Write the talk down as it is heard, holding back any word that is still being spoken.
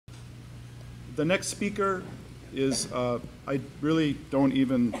The next speaker is, I really don't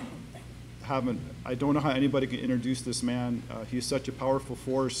even I don't know how anybody can introduce this man. He's such a powerful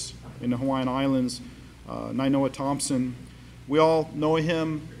force in the Hawaiian Islands. Nainoa Thompson. We all know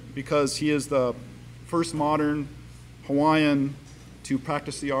him because he is the first modern Hawaiian to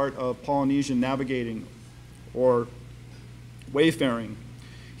practice the art of Polynesian navigating or wayfaring.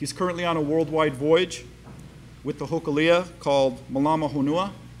 He's currently on a worldwide voyage with the Hokulea called Malama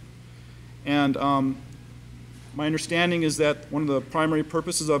Honua. And my understanding is that one of the primary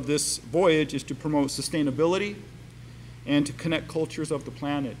purposes of this voyage is to promote sustainability and to connect cultures of the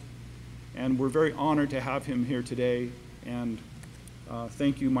planet. And we're very honored to have him here today. And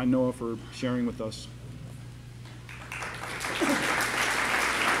thank you, Nainoa, for sharing with us.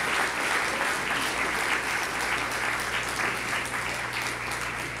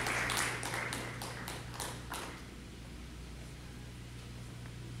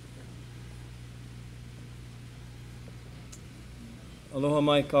 Aloha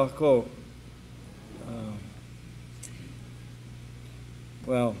mai kako.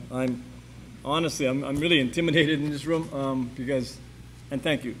 Well, I'm really intimidated in this room because, and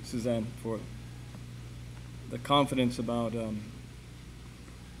thank you, Suzanne, for the confidence about.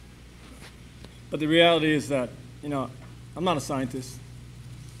 But the reality is that, you know, I'm not a scientist.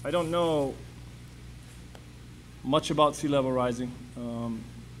 I don't know much about sea level rising,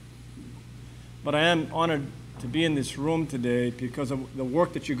 but I am honored to be in this room today because of the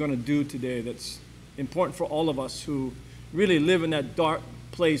work that you're going to do today that's important for all of us who really live in that dark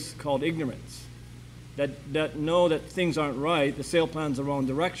place called ignorance, that know that things aren't right, the sail plan's the wrong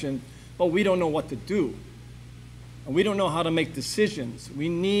direction, but we don't know what to do. And we don't know how to make decisions. We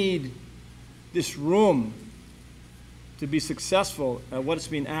need this room to be successful at what it's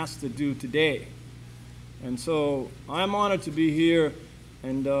being asked to do today. And so I'm honored to be here,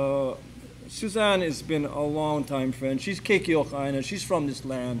 and Suzanne has been a long-time friend. She's Keikiokaina, she's from this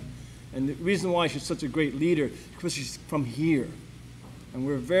land, and the reason why she's such a great leader is because she's from here. And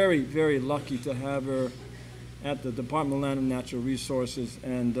we're very, very lucky to have her at the Department of Land and Natural Resources.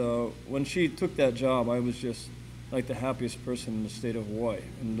 And when she took that job, I was just like the happiest person in the state of Hawaii.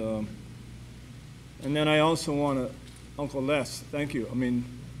 And then I also want to, Uncle Les, thank you. I mean,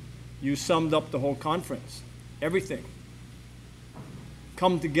 you summed up the whole conference, everything.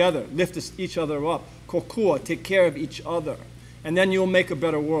 Come together, lift each other up, kokua, take care of each other, and then you'll make a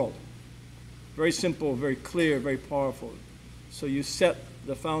better world. Very simple, very clear, very powerful. So you set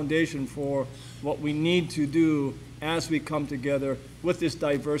the foundation for what we need to do as we come together with this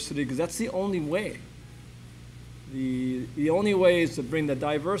diversity, because that's the only way. The only way is to bring the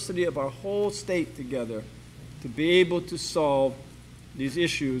diversity of our whole state together to be able to solve these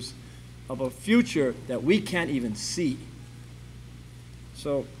issues of a future that we can't even see.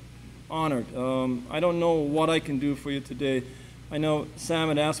 So, honored. I don't know what I can do for you today. I know Sam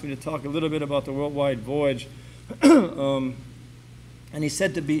had asked me to talk a little bit about the worldwide voyage, and he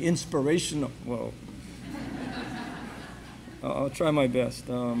said to be inspirational. Well, I'll try my best.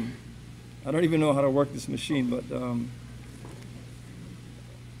 I don't even know how to work this machine, but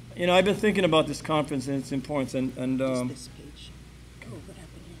you know, I've been thinking about this conference and its importance. And just this page. Oh, what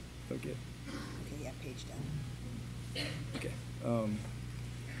happened here? Okay. Okay, yeah, page down. Okay.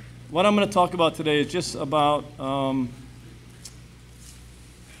 What I'm going to talk about today is just about a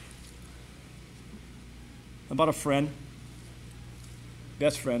friend,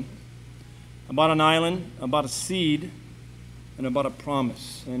 best friend, about an island, about a seed, and about a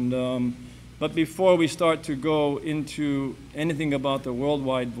promise. And but before we start to go into anything about the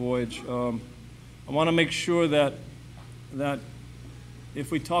worldwide voyage, I want to make sure that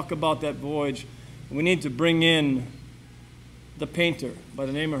if we talk about that voyage, we need to bring in the painter by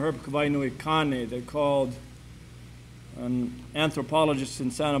the name of Herb Kawainui Kane. They called an anthropologist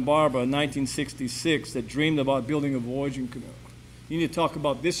in Santa Barbara in 1966 that dreamed about building a voyaging canoe. You need to talk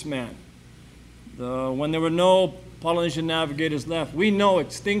about this man. When there were no Polynesian navigators left, we know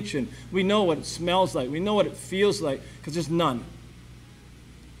extinction. We know what it smells like. We know what it feels like, because there's none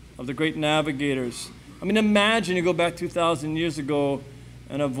of the great navigators. I mean, imagine you go back 2,000 years ago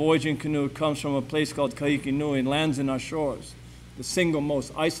and a voyaging canoe comes from a place called Ka'ikinui and lands in our shores, the single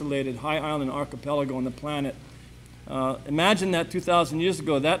most isolated high island archipelago on the planet. Imagine that 2,000 years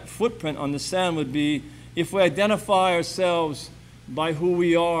ago, that footprint on the sand would be, if we identify ourselves by who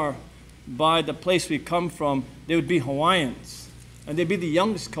we are, by the place we come from, they would be Hawaiians. And they'd be the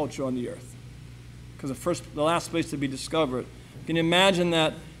youngest culture on the earth, because the last place to be discovered. Can you imagine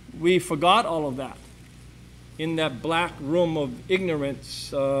that we forgot all of that? In that black room of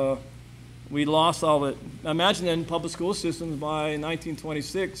ignorance, we lost all of it. Imagine that in public school systems by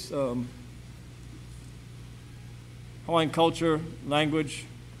 1926, Hawaiian culture, language,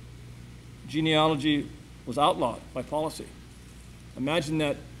 genealogy was outlawed by policy. Imagine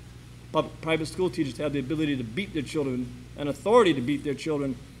that private school teachers had the ability to beat their children and authority to beat their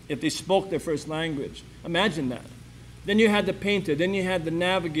children if they spoke their first language. Imagine that. Then you had the painter, then you had the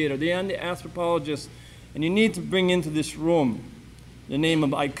navigator, then you had the anthropologist, and you need to bring into this room the name of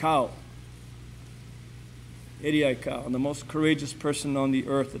ICAC, Eddie ICAC, the most courageous person on the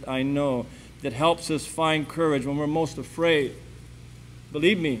earth that I know, that helps us find courage when we're most afraid.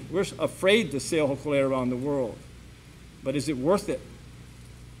 Believe me, we're afraid to sail Hokulea around the world. But is it worth it?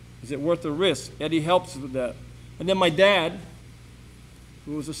 Is it worth the risk? Eddie helps us with that. And then my dad,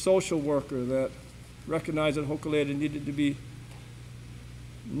 who was a social worker that recognized that Hokulea needed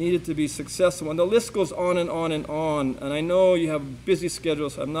to be successful. And the list goes on and on and on. And I know you have busy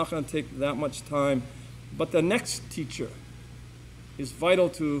schedules, so I'm not going to take that much time. But the next teacher is vital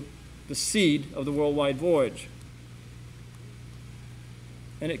to the seed of the worldwide voyage.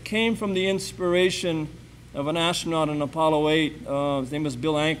 And it came from the inspiration of an astronaut in Apollo 8, his name was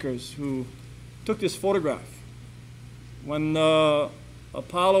Bill Ankers, who took this photograph. When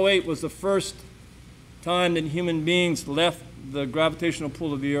Apollo 8 was the first time that human beings left the gravitational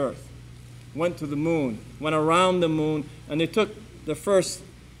pull of the Earth, went to the moon, went around the moon, and they took the first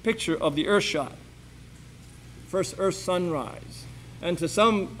picture of the Earth shot, first Earth sunrise. And to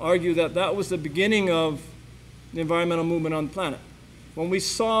some argue that that was the beginning of the environmental movement on the planet. When we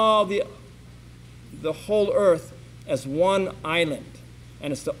saw the whole Earth as one island,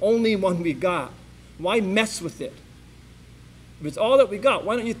 and it's the only one we got, why mess with it? If it's all that we got,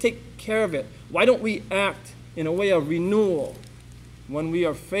 why don't you take care of it? Why don't we act in a way of renewal when we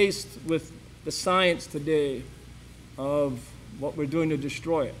are faced with the science today of what we're doing to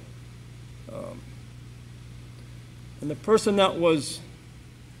destroy it? And the person that was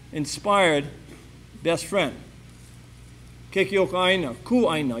inspired, best friend, Kekioko Aina,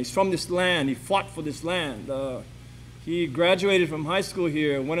 Ku Aina. He's from this land. He fought for this land. He graduated from high school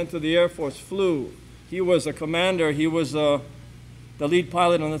here, went into the Air Force, flew. He was a commander. He was the lead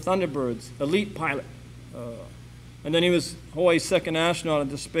pilot on the Thunderbirds, elite pilot. And then he was Hawaii's second astronaut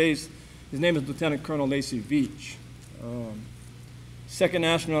into space. His name is Lieutenant Colonel Lacey Veach. Second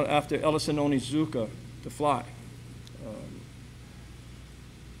astronaut after Ellison Onizuka to fly.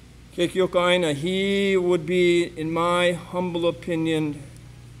 Kekioko Aina, he would be, in my humble opinion,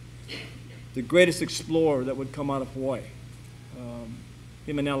 the greatest explorer that would come out of Hawaii.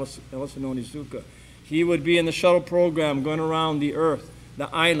 Him and Ellison Onizuka. He would be in the shuttle program going around the Earth,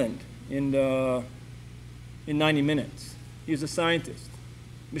 the island, in 90 minutes. He was a scientist,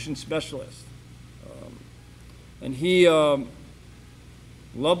 mission specialist. And he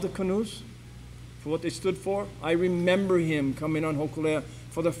loved the canoes for what they stood for. I remember him coming on Hokulea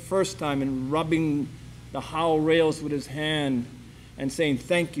for the first time and rubbing the howl rails with his hand and saying,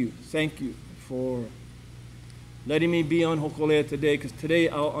 thank you for letting me be on Hokulea today, because today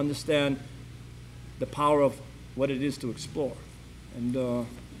I'll understand the power of what it is to explore. And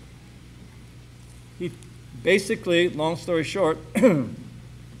he basically, long story short,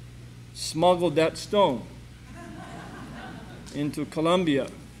 smuggled that stone into Colombia.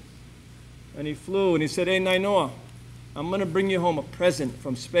 And he flew and he said, hey, Nainoa, I'm going to bring you home a present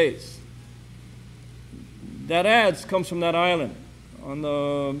from space. That adze comes from that island.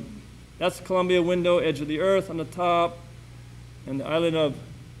 That's the Columbia window, edge of the Earth on the top, and the island of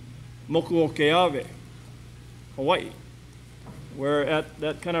Mokuokeawe, Hawaii, where at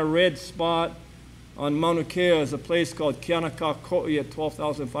that kind of red spot on Mauna Kea is a place called Keanakako'i at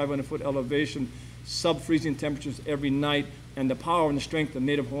 12,500 foot elevation, sub-freezing temperatures every night. And the power and the strength of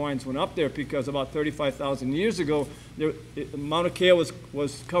Native Hawaiians went up there because about 35,000 years ago, Mauna Kea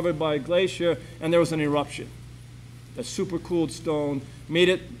was covered by a glacier and there was an eruption. The super-cooled stone made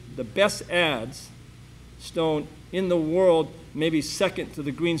it the best adze stone in the world, maybe second to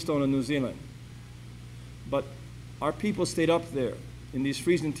the greenstone in New Zealand. But our people stayed up there in these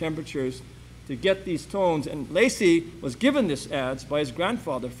freezing temperatures to get these stones. And Lacey was given this adze by his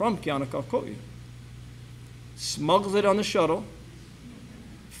grandfather from Keanakako'i. Smuggles it on the shuttle,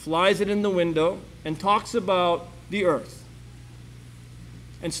 flies it in the window, and talks about the Earth.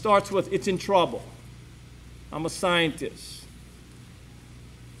 And starts with, it's in trouble. I'm a scientist.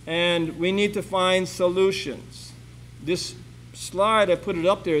 And we need to find solutions. This slide, I put it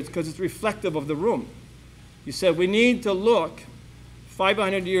up there because it's reflective of the room. He said, we need to look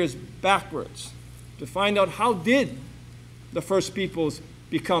 500 years backwards to find out how did the first peoples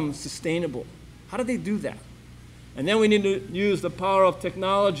become sustainable? How did they do that? And then we need to use the power of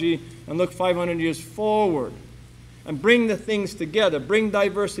technology and look 500 years forward. and bring the things together, bring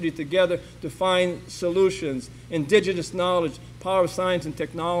diversity together to find solutions, indigenous knowledge, power of science and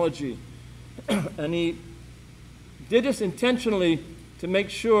technology. And he did this intentionally to make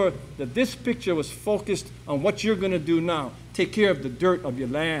sure that this picture was focused on what you're going to do now. Take care of the dirt of your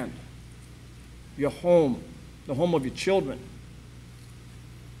land, your home, the home of your children.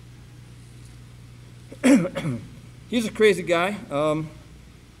 He's a crazy guy.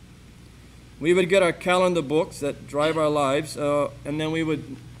 We would get our calendar books that drive our lives, and then we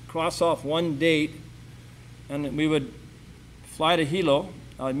would cross off one date, and we would fly to Hilo.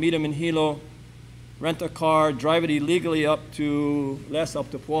 I'd meet him in Hilo, rent a car, drive it illegally up to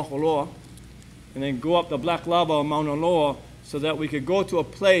Puaholoa, and then go up the black lava of Mauna Loa so that we could go to a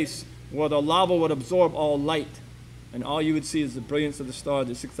place where the lava would absorb all light, and all you would see is the brilliance of the stars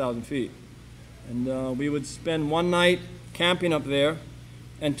at 6,000 feet. And we would spend one night camping up there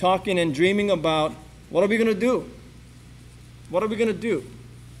and talking and dreaming about what are we going to do? What are we going to do?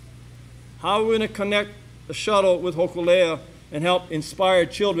 How are we going to connect the shuttle with Hokulea and help inspire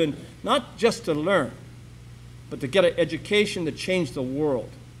children, not just to learn, but to get an education to change the world?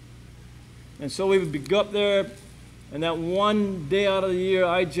 And so we would go up there, and that one day out of the year,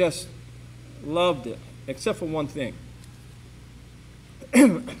 I just loved it, except for one thing.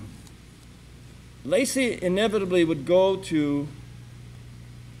 Lacey inevitably would go to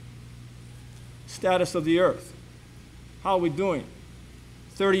status of the earth. How are we doing?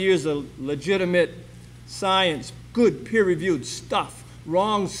 30 years of legitimate science, good peer-reviewed stuff,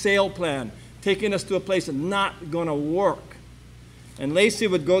 wrong sail plan, taking us to a place that's not going to work. And Lacey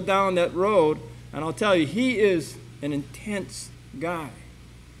would go down that road, and I'll tell you, he is an intense guy.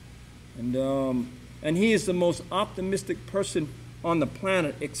 And he is the most optimistic person on the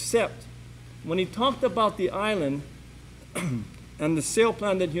planet, except when he talked about the island and the sail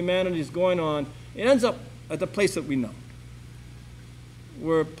plan that humanity is going on, it ends up at the place that we know.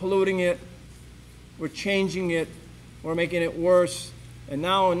 We're polluting it, we're changing it, we're making it worse, and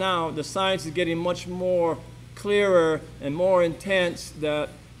now the science is getting much more clearer and more intense that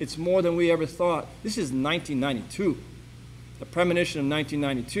it's more than we ever thought. This is 1992, the premonition of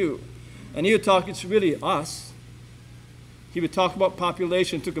 1992. And he would talk, it's really us. He would talk about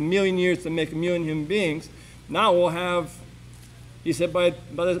population. It took 1 million years to make 1 million human beings. Now we'll have, he said, by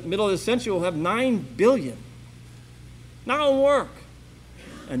the middle of the century, we'll have 9 billion. Now it'll work.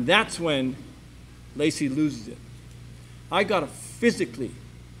 And that's when Lacey loses it. I got to physically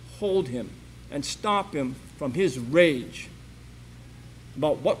hold him and stop him from his rage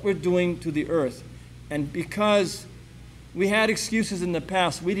about what we're doing to the earth. And because we had excuses in the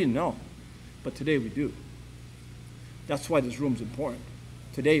past, we didn't know. But today we do. That's why this room's important.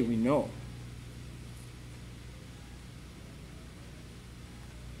 Today we know.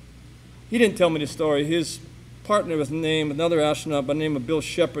 He didn't tell me the story. His partner was named, another astronaut by the name of Bill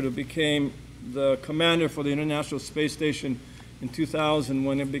Shepard, who became the commander for the International Space Station in 2000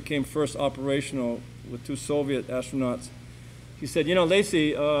 when it became first operational with 2 Soviet astronauts. He said, you know,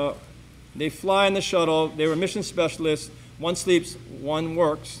 Lacey, they fly in the shuttle. They were mission specialists. One sleeps, one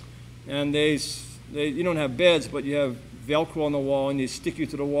works. And you don't have beds, but you have Velcro on the wall, and they stick you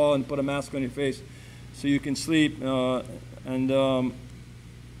to the wall and put a mask on your face so you can sleep. Bill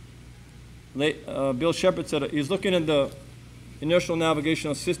Shepard said he was looking at the inertial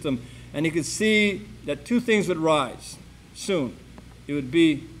navigational system, and he could see that 2 things would rise soon. It would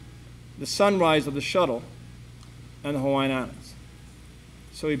be the sunrise of the shuttle and the Hawaiian Islands.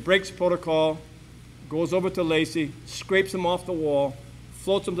 So he breaks protocol, goes over to Lacey, scrapes him off the wall,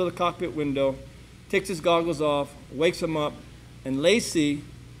 floats him to the cockpit window, takes his goggles off, wakes him up, and Lacey,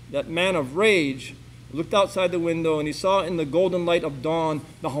 that man of rage, looked outside the window and he saw in the golden light of dawn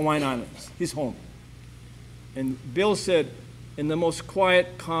the Hawaiian Islands, his home. And Bill said, in the most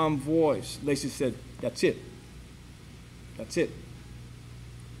quiet, calm voice, Lacey said, that's it. That's it.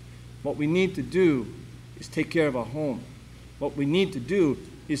 What we need to do is take care of our home. What we need to do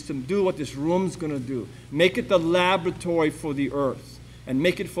is to do what this room's going to do. Make it the laboratory for the earth, and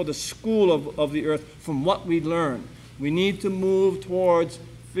make it for the school of the earth from what we learn. We need to move towards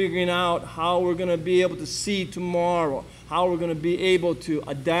figuring out how we're going to be able to see tomorrow, how we're going to be able to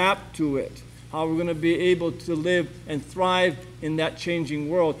adapt to it, how we're going to be able to live and thrive in that changing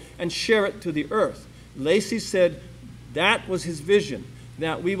world and share it to the earth. Lacey said that was his vision,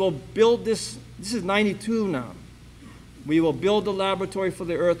 that we will build this is 92 now. We will build the laboratory for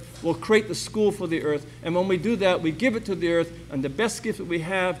the earth. We'll create the school for the earth. And when we do that, we give it to the earth. And the best gift that we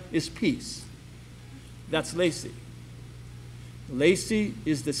have is peace. That's Lacey. Lacey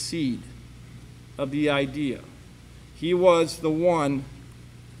is the seed of the idea. He was the one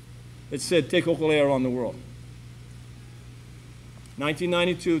that said, take Hokulea around the world.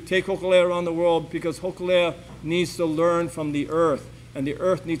 1992, take Hokulea around the world because Hokulea needs to learn from the Earth, and the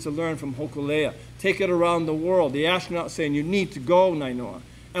Earth needs to learn from Hokulea. Take it around the world. The astronauts saying, you need to go, Nainoa.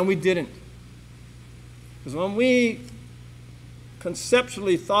 And we didn't. Because when we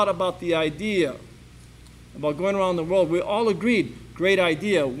conceptually thought about the idea about going around the world, we all agreed, great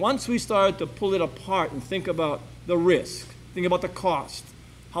idea. Once we started to pull it apart and think about the risk, think about the cost,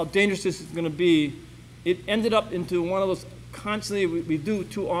 how dangerous this is going to be, it ended up into one of those constantly, we do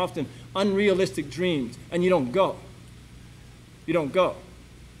too often, unrealistic dreams, and you don't go. You don't go.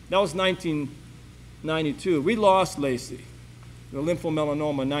 That was 1992. We lost Lacey, the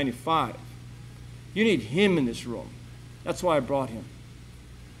lymphomelanoma, in 95. You need him in this room. That's why I brought him.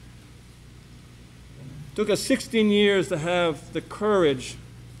 It took us 16 years to have the courage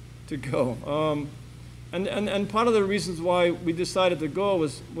to go. And part of the reasons why we decided to go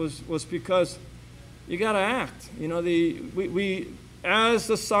was because you got to act. You know, we as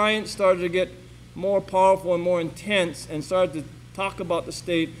the science started to get more powerful and more intense and started to talk about the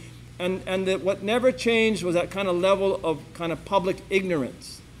state, and what never changed was that kind of level of kind of public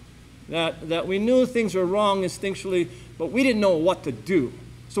ignorance. That we knew things were wrong instinctually, but we didn't know what to do.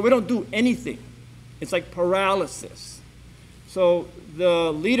 So we don't do anything. It's like paralysis. So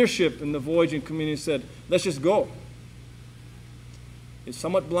the leadership in the voyaging community said, let's just go. It's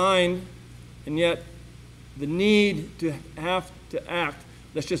somewhat blind, and yet the need to have to act,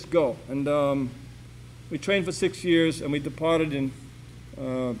 let's just go. And we trained for 6 years, and we departed in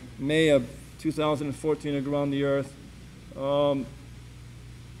May of 2014 to go around the Earth.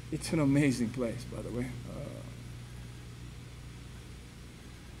 It's an amazing place, by the way.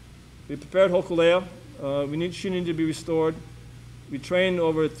 We prepared Hokulea. She needed to be restored. We trained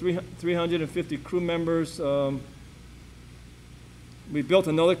over 350 crew members. We built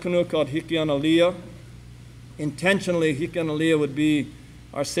another canoe called Hikianalia. Intentionally, Hikianalia would be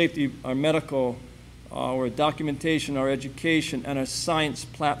our safety, our medical, our documentation, our education, and our science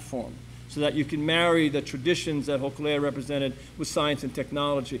platform, so that you can marry the traditions that Hokulea represented with science and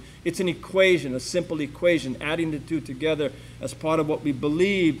technology. It's an equation, a simple equation, adding the two together as part of what we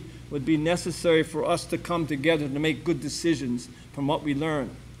believed would be necessary for us to come together to make good decisions from what we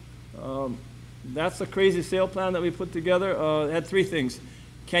learned. That's the crazy sail plan that we put together. It had three things.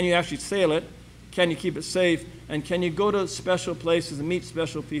 Can you actually sail it? Can you keep it safe? And can you go to special places and meet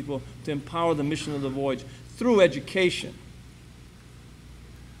special people to empower the mission of the voyage through education?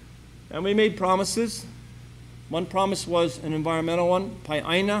 And we made promises. One promise was an environmental one,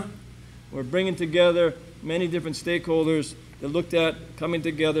 Pai'aina. We're bringing together many different stakeholders that looked at coming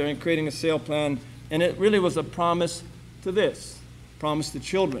together and creating a sail plan. And it really was a promise to this, promise to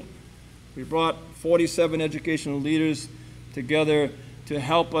children. We brought 47 educational leaders together to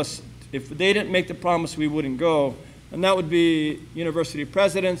help us. If they didn't make the promise, we wouldn't go. And that would be university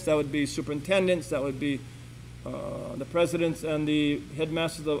presidents, that would be superintendents, that would be the presidents and the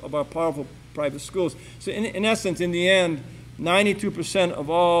headmasters of our powerful private schools. So in essence, in the end, 92% of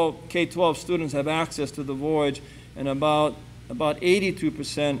all K-12 students have access to the voyage, and about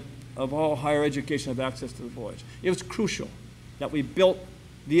 82% of all higher education have access to the voyage. It was crucial that we built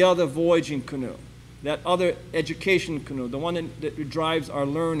the other voyaging canoe, that other education canoe, the one that drives our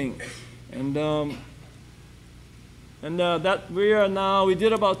learning. And that we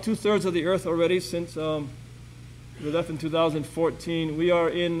did about 2/3 of the Earth already since we left in 2014. We are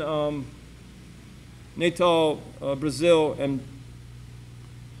in Natal, Brazil, and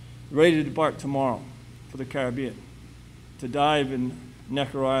ready to depart tomorrow for the Caribbean, to dive in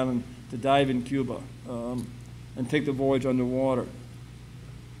Necker Island, to dive in Cuba, and take the voyage underwater.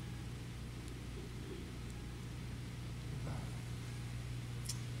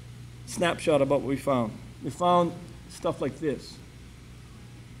 Snapshot about what we found. We found stuff like this.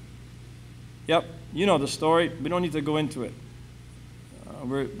 Yep, you know the story. We don't need to go into it.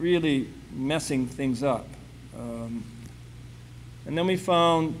 We're really messing things up. And then we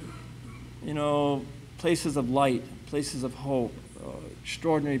found, places of light, places of hope,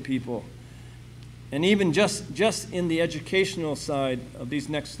 extraordinary people. And even just in the educational side of these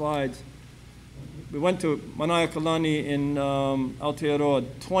next slides, we went to Manaiakalani in Aotearoa.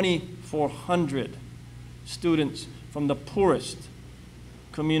 2,400 students from the poorest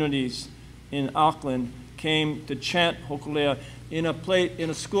communities in Auckland came to chant Hokulea in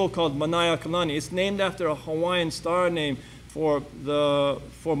a school called Manaiakalani. It's named after a Hawaiian star name for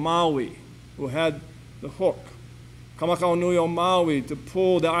Maui, who had the hook, Kamakau Nui o Maui, to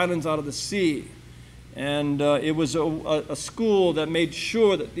pull the islands out of the sea. And it was a school that made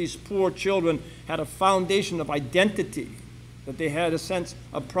sure that these poor children had a foundation of identity, that they had a sense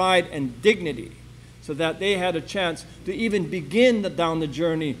of pride and dignity, so that they had a chance to even begin down the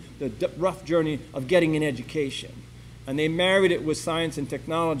journey, the rough journey of getting an education. And they married it with science and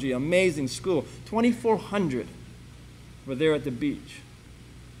technology. Amazing school. 2,400 were there at the beach.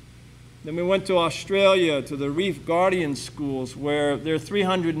 Then we went to Australia, to the Reef Guardian schools, where there are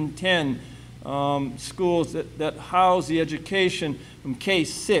 310 schools that house the education from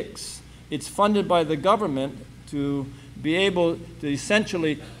K-6. It's funded by the government to be able to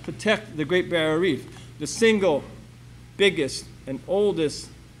essentially protect the Great Barrier Reef, the single biggest and oldest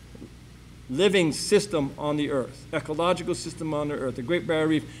living system on the earth, ecological system on the earth, the Great Barrier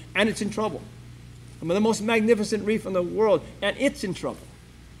Reef, and it's in trouble. I mean, the most magnificent reef in the world, and it's in trouble.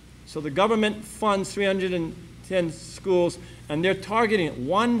 So the government funds 310 schools, and they're targeting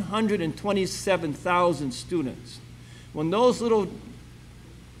 127,000 students. When those little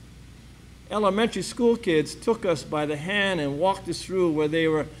elementary school kids took us by the hand and walked us through where they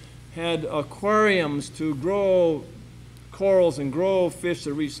had aquariums to grow corals and grow fish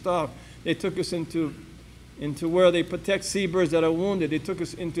to restock, they took us into where they protect seabirds that are wounded. They took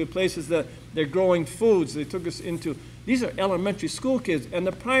us into places that they're growing foods. They took us into, these are elementary school kids, and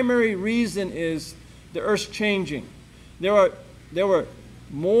the primary reason is the Earth's changing. There were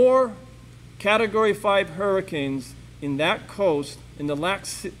more Category 5 hurricanes in that coast in the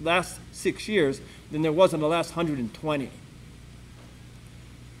last 6 years than there was in the last 120.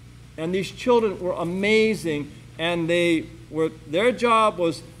 And these children were amazing, and their job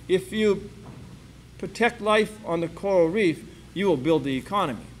was, if you protect life on the coral reef, you will build the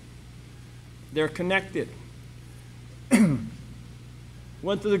economy. They're connected.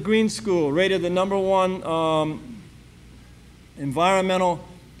 Went to the Green School, rated the #1 environmental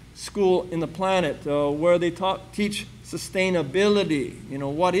school in the planet, where they teach sustainability. You know,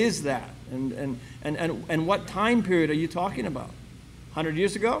 what is that? And what time period are you talking about? 100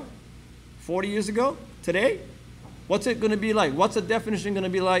 years ago? 40 years ago? Today? What's it going to be like? What's the definition going to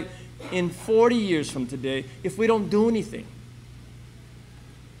be like in 40 years from today if we don't do anything?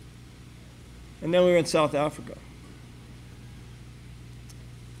 And then we were in South Africa.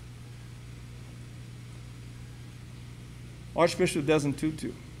 Archbishop Desmond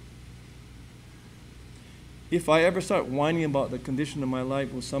Tutu. If I ever start whining about the condition of my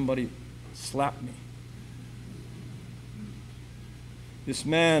life, will somebody slap me? This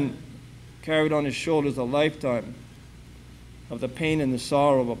man carried on his shoulders a lifetime of the pain and the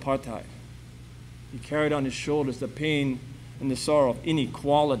sorrow of apartheid. He carried on his shoulders the pain and the sorrow of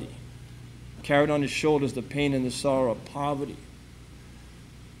inequality. He carried on his shoulders the pain and the sorrow of poverty.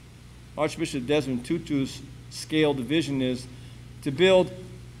 Archbishop Desmond Tutu's scaled vision is to build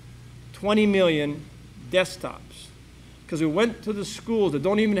 20 million desktops. Because we went to the schools that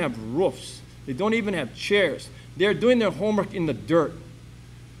don't even have roofs. They don't even have chairs. They're doing their homework in the dirt.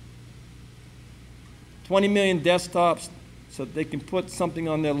 20 million desktops so that they can put something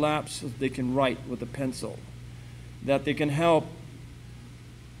on their laps so that they can write with a pencil. That they can help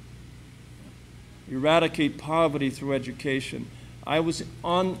eradicate poverty through education. I was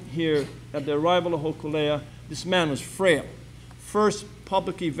on here at the arrival of Hokulea. This man was frail. First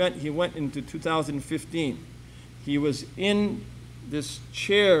public event he went into 2015. He was in this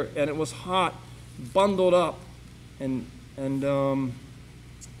chair and it was hot, bundled up, and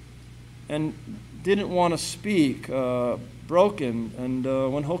didn't want to speak, broken. And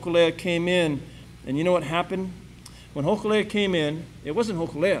when Hokulea came in, and you know what happened? When Hokulea came in, it wasn't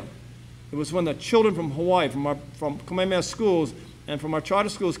Hokulea. It was when the children from Hawaii, from Kamehameha schools and from our charter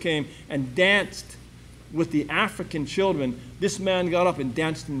schools came and danced with the African children. This man got up and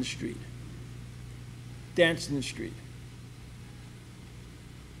danced in the street. Danced in the street.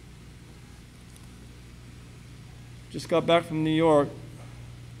 Just got back from New York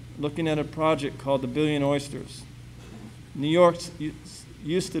looking at a project called the Billion Oysters. New York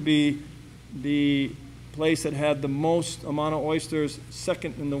used to be the place that had the most amount of oysters,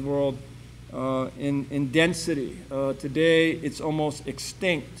 second in the world in density. Today, it's almost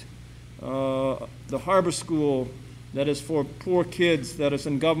extinct. The Harbor School, that is for poor kids, that is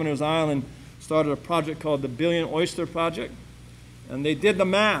in Governor's Island, started a project called the Billion Oyster Project. And they did the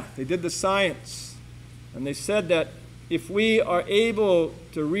math, they did the science. And they said that if we are able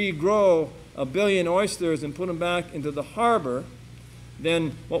to regrow 1 billion oysters and put them back into the harbor,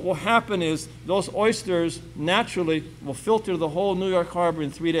 then what will happen is those oysters naturally will filter the whole New York harbor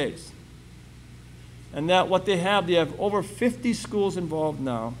in 3 days. And that what they have over 50 schools involved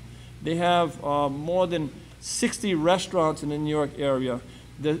now. They have more than 60 restaurants in the New York area.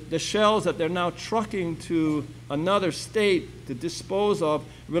 the shells that they're now trucking to another state to dispose of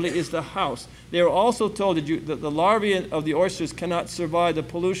really is the house. They were also told that the larvae of the oysters cannot survive the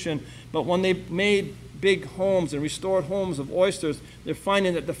pollution, but when they made big homes and restored homes of oysters, they're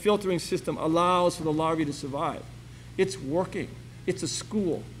finding that the filtering system allows for the larvae to survive. It's working. It's a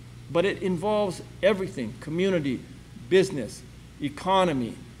school, but it involves everything: community, business,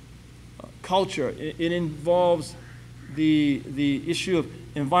 economy, culture. It involves the issue of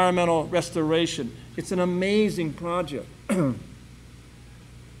environmental restoration. It's an amazing project. And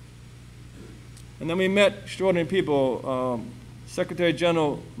then we met extraordinary people. Secretary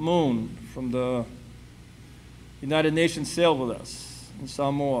General Moon from the United Nations sailed with us in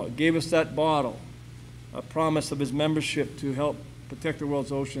Samoa, gave us that bottle, a promise of his membership to help protect the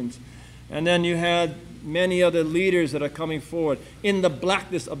world's oceans. And then you had many other leaders that are coming forward. In the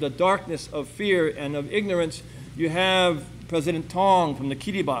blackness of the darkness of fear and of ignorance, you have President Tong from the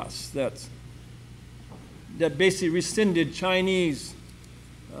Kiribati that basically rescinded Chinese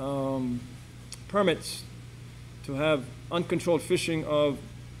permits to have uncontrolled fishing of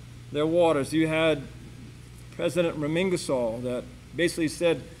their waters. You had President Ramingasol that basically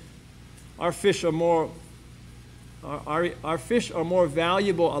said our fish are more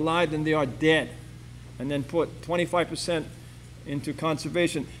valuable alive than they are dead, and then put 25% into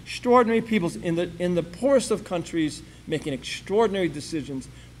conservation. Extraordinary peoples in the poorest of countries making extraordinary decisions.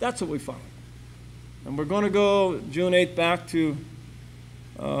 That's what we found. And we're going to go June 8th back to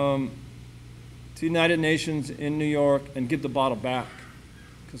United Nations in New York and give the bottle back,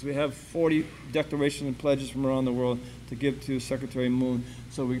 because we have 40 declarations and pledges from around the world to give to Secretary Moon,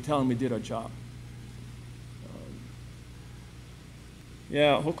 so we can tell him we did our job.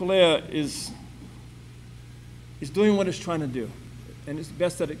 Hokulea is doing what it's trying to do, and it's the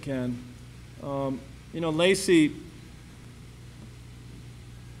best that it can. Lacey,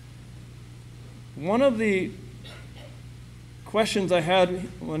 one of the questions I had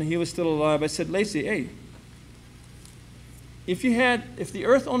when he was still alive, I said, Lacey, hey, if the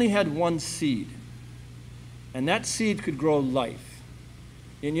earth only had one seed, and that seed could grow life,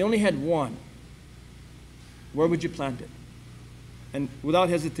 and you only had one, where would you plant it? And without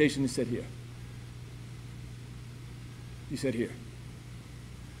hesitation, he said, here. He said, here.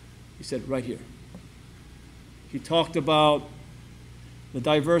 He said, right here. He talked about the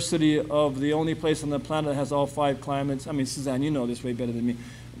diversity of the only place on the planet that has all 5 climates. I mean, Suzanne, you know this way better than me.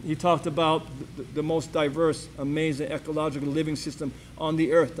 He talked about the most diverse, amazing ecological living system on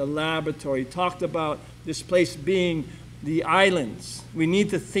the earth, the laboratory. He talked about this place being the islands. We need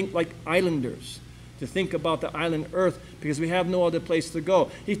to think like islanders, to think about the island Earth, because we have no other place to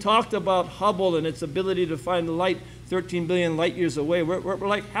go. He talked about Hubble and its ability to find the light 13 billion light years away. We're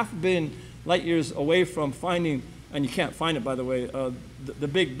like 500 million light years away from finding, and you can't find it, by the way, the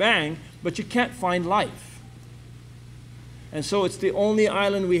Big Bang, but you can't find life. And so it's the only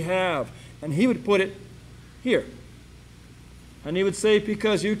island we have. And he would put it here. And he would say,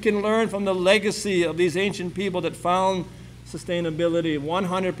 because you can learn from the legacy of these ancient people that found sustainability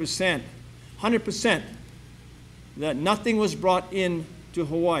 100%, 100%, that nothing was brought in to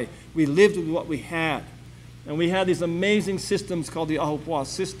Hawaii. We lived with what we had. And we had these amazing systems called the Ahupua'a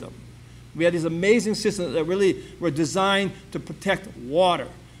system. We had these amazing systems that really were designed to protect water.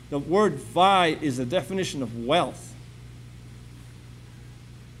 The word vai is the definition of wealth.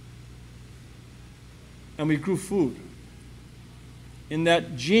 And we grew food. In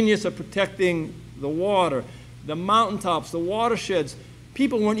that genius of protecting the water, the mountaintops, the watersheds,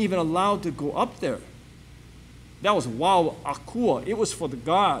 people weren't even allowed to go up there. That was wau akua. It was for the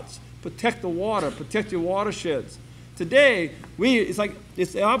gods. Protect the water, protect your watersheds. Today,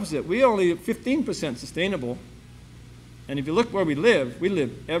 it's the opposite. We're only 15% sustainable. And if you look where we live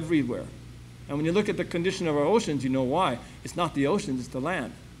everywhere. And when you look at the condition of our oceans, you know why. It's not the oceans, it's the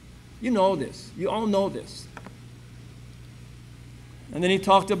land. You know this. You all know this. And then he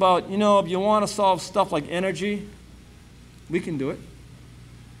talked about, if you want to solve stuff like energy, we can do it.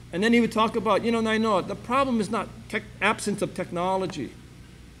 And then he would talk about, I know the problem is not absence of technology.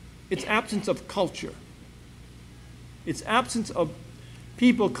 It's absence of culture. It's absence of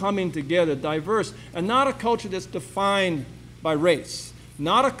people coming together, diverse, and not a culture that's defined by race,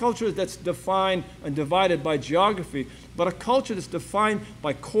 not a culture that's defined and divided by geography, but a culture that's defined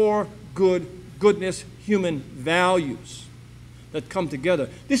by core goodness, human values that come together.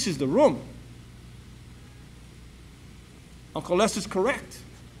 This is the room. Uncle Les is correct.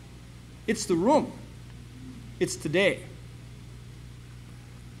 It's the room. It's today.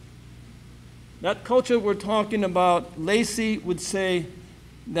 That culture we're talking about, Lacey would say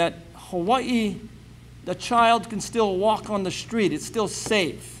that Hawaii the child can still walk on the street. It's still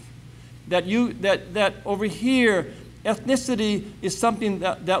safe. That over here, ethnicity is something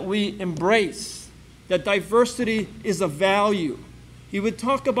that we embrace. That diversity is a value. He would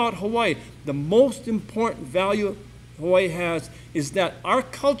talk about Hawaii. The most important value Hawaii has is that our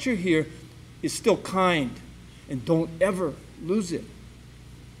culture here is still kind. And don't ever lose it.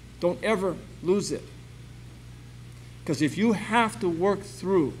 Don't ever lose it. Because if you have to work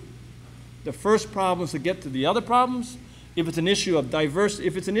through the first problems to get to the other problems, if it's an issue of diversity,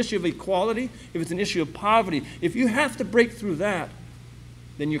 if it's an issue of equality, if it's an issue of poverty, if you have to break through that,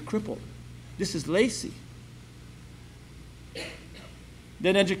 then you're crippled. This is Lacey.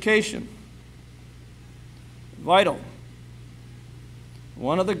 Then education. Vital.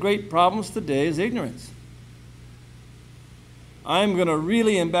 One of the great problems today is ignorance. I'm going to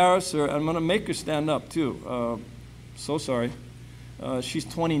really embarrass her. I'm going to make her stand up, too. So sorry. She's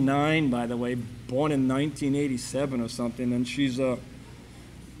 29, by the way, born in 1987 or something. And she's,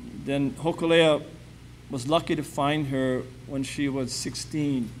 then Hokulea was lucky to find her when she was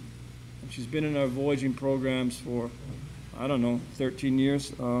 16. And she's been in our voyaging programs for, I don't know, 13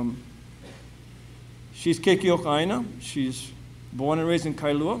 years. She's Keikiokaina. She's born and raised in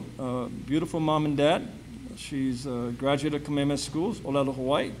Kailua. Beautiful mom and dad. She's a graduate of Kamehameha Schools, Olelo,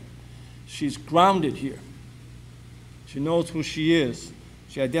 Hawaii. She's grounded here. She knows who she is.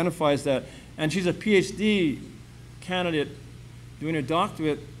 She identifies that. And she's a PhD candidate doing her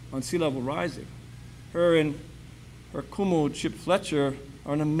doctorate on sea level rising. Her and her kumu, Chip Fletcher,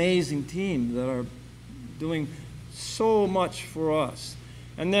 are an amazing team that are doing so much for us.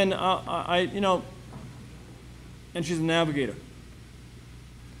 And then, and she's a navigator.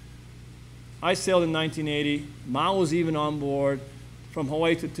 I sailed in 1980. Ma was even on board from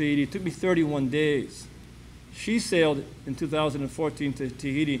Hawaii to Tahiti. It took me 31 days. She sailed in 2014 to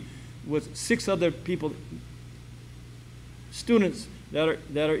Tahiti with 6 other people, students that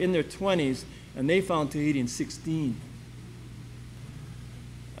are in their 20s, and they found Tahiti in 16.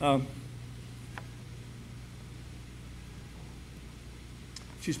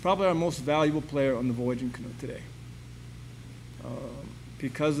 She's probably our most valuable player on the voyaging canoe today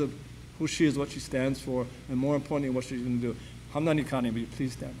because of who she is, what she stands for, and more importantly, what she's going to do. Hamdani Kani, will you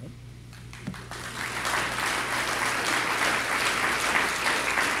please stand up?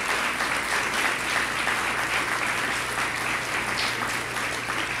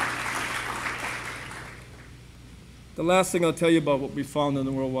 The last thing I'll tell you about what we found on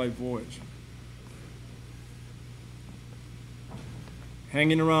the worldwide voyage.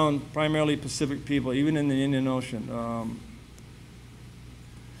 Hanging around primarily Pacific people, even in the Indian Ocean,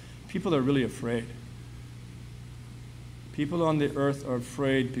 people are really afraid. People on the earth are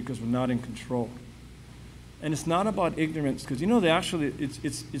afraid because we're not in control. And it's not about ignorance, because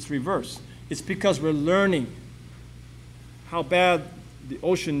it's reverse. It's because we're learning how bad the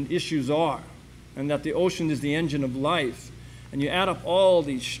ocean issues are, and that the ocean is the engine of life. And you add up all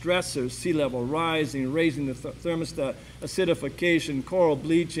these stressors, sea level rising, raising the thermostat, acidification, coral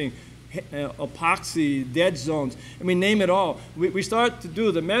bleaching, epoxy, dead zones. I mean, name it all. We start to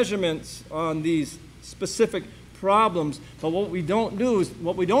do the measurements on these specific problems, but what we don't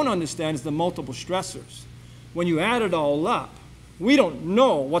understand is the multiple stressors. When you add it all up, we don't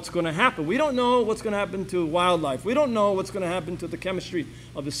know what's going to happen. We don't know what's going to happen to wildlife. We don't know what's going to happen to the chemistry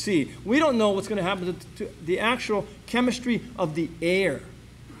of the sea. We don't know what's going to happen to the actual chemistry of the air.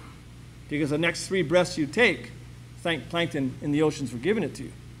 Because the next 3 breaths you take, thank plankton in the oceans for giving it to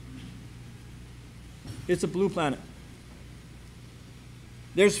you. It's a blue planet.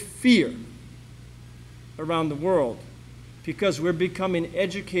 There's fear around the world because we're becoming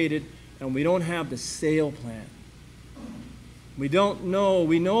educated and we don't have the sail plan. We don't know.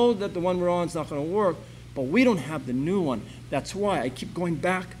 We know that the one we're on is not going to work, but we don't have the new one. That's why I keep going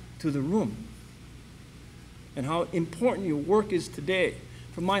back to the room and how important your work is today,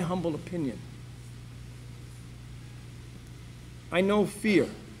 from my humble opinion. I know fear.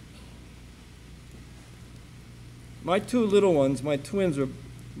 My 2 little ones, my twins, were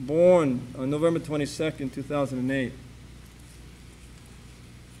born on November 22nd, 2008.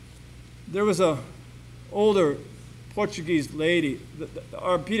 There was an older Portuguese lady.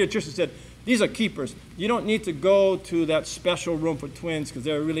 Our pediatrician said, these are keepers. You don't need to go to that special room for twins because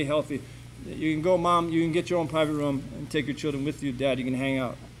they're really healthy. You can go, Mom, you can get your own private room and take your children with you, Dad. You can hang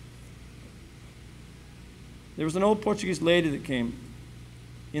out. There was an old Portuguese lady that came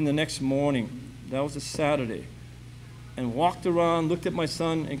in the next morning. That was a Saturday. And walked around, looked at my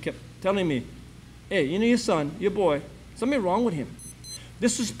son, and kept telling me, hey, you know your son, your boy, something wrong with him.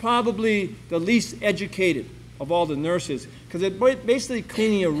 This is probably the least educated of all the nurses, because they're basically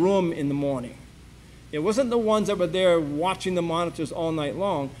cleaning a room in the morning. It wasn't the ones that were there watching the monitors all night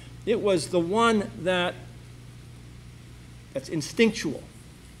long. It was the one that's instinctual,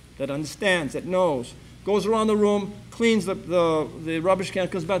 that understands, that knows, goes around the room, cleans the rubbish can,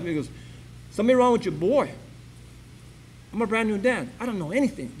 comes back to me and goes, something wrong with your boy. I'm a brand new dad. I don't know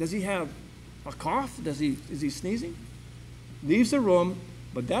anything. Does he have a cough? Is he sneezing? Leaves the room,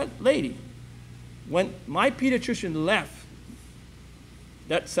 but that lady, when my pediatrician left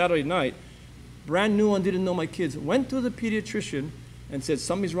that Saturday night, brand new one, didn't know my kids, went to the pediatrician and said,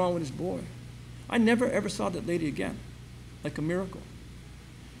 something's wrong with his boy. I never ever saw that lady again, like a miracle.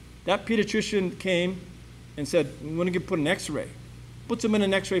 That pediatrician came and said, we want to put an x-ray. Puts him in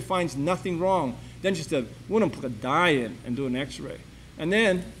an x-ray, finds nothing wrong. Then she said, we want to put a dye in and do an x-ray. And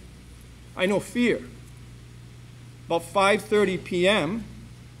then, I know fear. About 5:30 p.m.,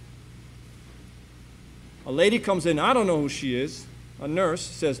 a lady comes in, I don't know who she is, a nurse,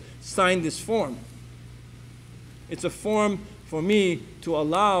 says, sign this form. It's a form for me to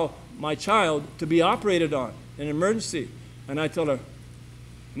allow my child to be operated on in an emergency. And I told her,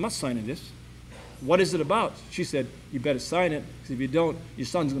 I'm not signing this. What is it about? She said, you better sign it, because if you don't, your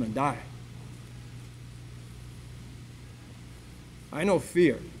son's going to die. I know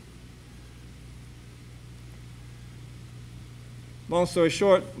fear. Long story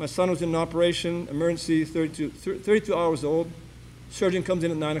short, my son was in an operation, emergency, 32 hours old. Surgeon comes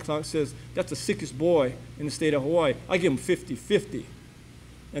in at 9 o'clock and says, that's the sickest boy in the state of Hawaii. I give him 50-50.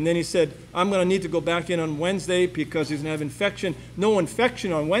 And then he said, I'm going to need to go back in on Wednesday because he's going to have infection. No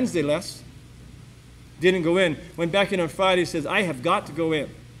infection on Wednesday, Les. Didn't go in. Went back in on Friday, says, I have got to go in.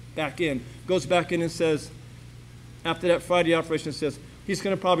 Back in. Goes back in and says, after that Friday operation, says, he's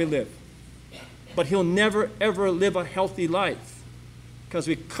going to probably live. But he'll never, ever live a healthy life because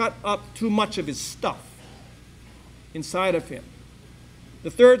we cut up too much of his stuff inside of him.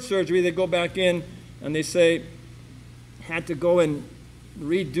 The third surgery, they go back in and they say, had to go and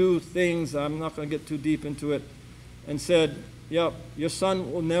redo things. I'm not going to get too deep into it. And said, yep, your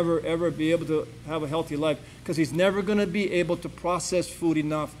son will never, ever be able to have a healthy life because he's never going to be able to process food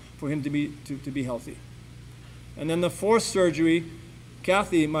enough for him to be healthy. And then the fourth surgery,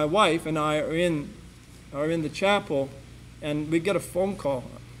 Kathy, my wife, and I are in the chapel, and we get a phone call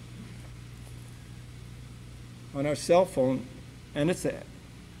on our cell phone, and it's an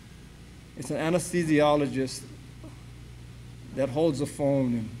anesthesiologist that holds the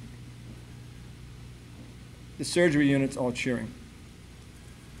phone, and the surgery unit's all cheering.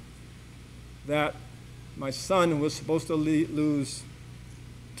 That my son was supposed to lose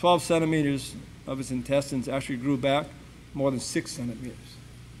 12 centimeters of his intestines, actually grew back more than 6 centimeters.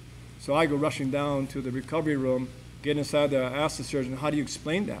 So I go rushing down to the recovery room, get inside there, I ask the surgeon, how do you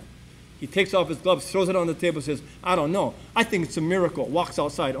explain that? He takes off his gloves, throws it on the table, says, I don't know. I think it's a miracle. Walks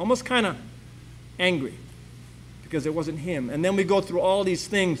outside, almost kind of angry because it wasn't him. And then we go through all these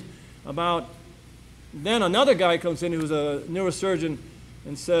things about, then another guy comes in who's a neurosurgeon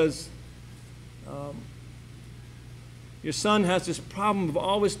and says, your son has this problem of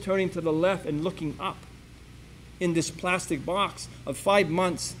always turning to the left and looking up in this plastic box of 5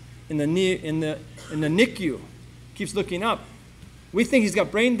 months in the NICU. Keeps looking up. We think he's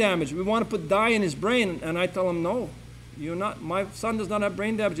got brain damage. We want to put dye in his brain. And I tell him, no, you're not. My son does not have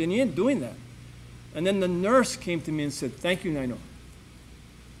brain damage, and he ain't doing that. And then the nurse came to me and said, thank you, Naino.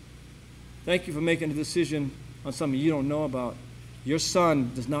 Thank you for making a decision on something you don't know about. Your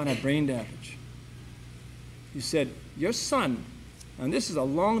son does not have brain damage. He said, your son, and this is a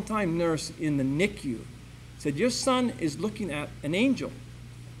long-time nurse in the NICU, said, your son is looking at an angel.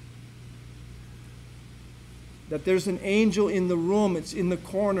 That there's an angel in the room, it's in the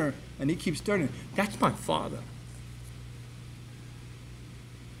corner, and he keeps turning. That's my father.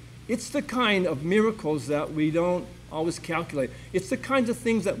 It's the kind of miracles that we don't always calculate. It's the kinds of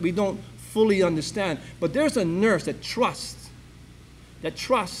things that we don't fully understand. But there's a nurse that trusts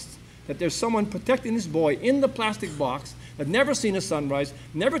that there's someone protecting this boy in the plastic box, that never seen a sunrise,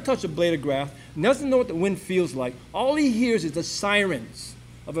 never touched a blade of grass, doesn't know what the wind feels like. All he hears is the sirens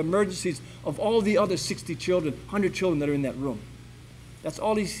of emergencies of all the other 60 children, 100 children that are in that room. That's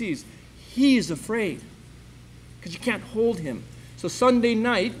all he sees. He is afraid because you can't hold him. So Sunday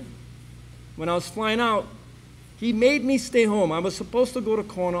night, when I was flying out, he made me stay home. I was supposed to go to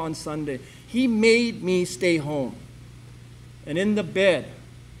Kona on Sunday. He made me stay home. And in the bed,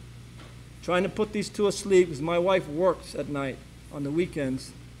 trying to put these two asleep, because my wife works at night on the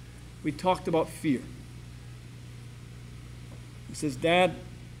weekends, we talked about fear. He says, Dad,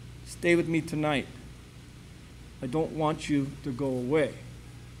 stay with me tonight. I don't want you to go away.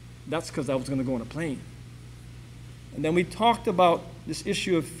 That's because I was going to go on a plane. And then we talked about this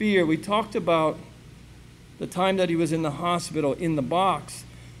issue of fear. We talked about the time that he was in the hospital in the box.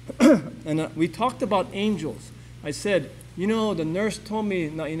 And we talked about angels. I said, you know, the nurse told me,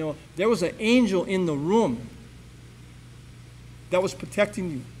 you know, there was an angel in the room that was protecting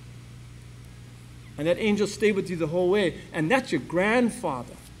you. And that angel stayed with you the whole way. And that's your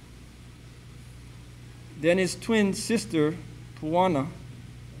grandfather. Then his twin sister, Puana,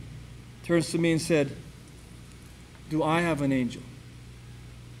 turns to me and said, do I have an angel?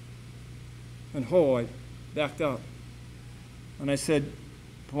 And I backed up. And I said,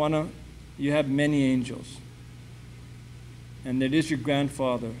 Puana, you have many angels. And it is your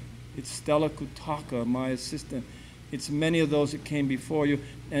grandfather. It's Stella Kutaka, my assistant. It's many of those that came before you,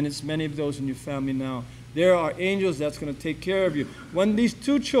 and it's many of those in your family now. There are angels that's going to take care of you. When these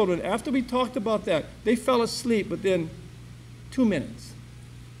two children, after we talked about that, they fell asleep within 2 minutes,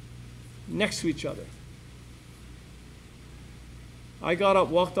 next to each other. I got up,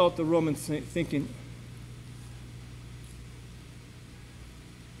 walked out the room, and thinking,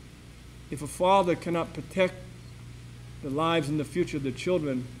 if a father cannot protect the lives and the future of the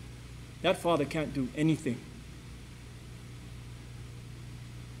children, that father can't do anything.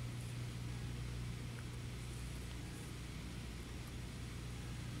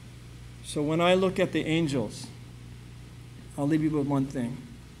 So when I look at the angels, I'll leave you with one thing.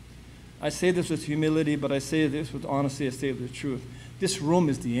 I say this with humility, but I say this with honesty, I say it with truth. This room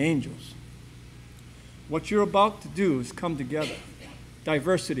is the angels. What you're about to do is come together.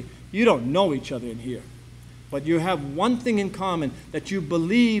 Diversity. You don't know each other in here, but you have one thing in common, that you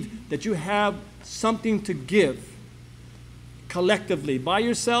believe that you have something to give collectively. By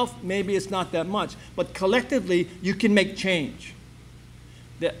yourself, maybe it's not that much, but collectively, you can make change.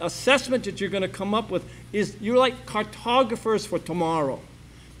 The assessment that you're going to come up with is, you're like cartographers for tomorrow.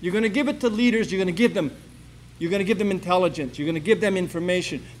 You're going to give it to leaders. You're going to give them intelligence. You're going to give them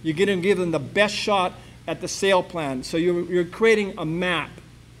information. You're going to give them the best shot at the sale plan. So you're creating a map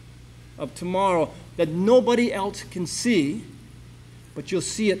of tomorrow that nobody else can see, but you'll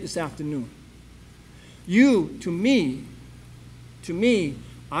see it this afternoon. To me,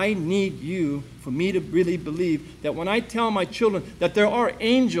 I need you for me to really believe that when I tell my children that there are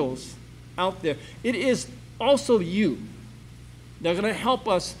angels out there, it is also you. They're going to help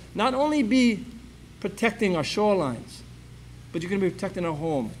us not only be protecting our shorelines, but you're going to be protecting our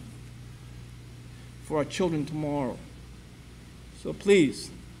home for our children tomorrow. So please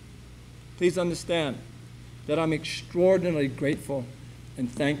understand that I'm extraordinarily grateful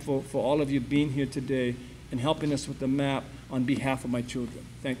and thankful for all of you being here today and helping us with the map on behalf of my children.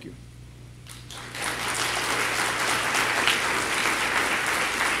 Thank you.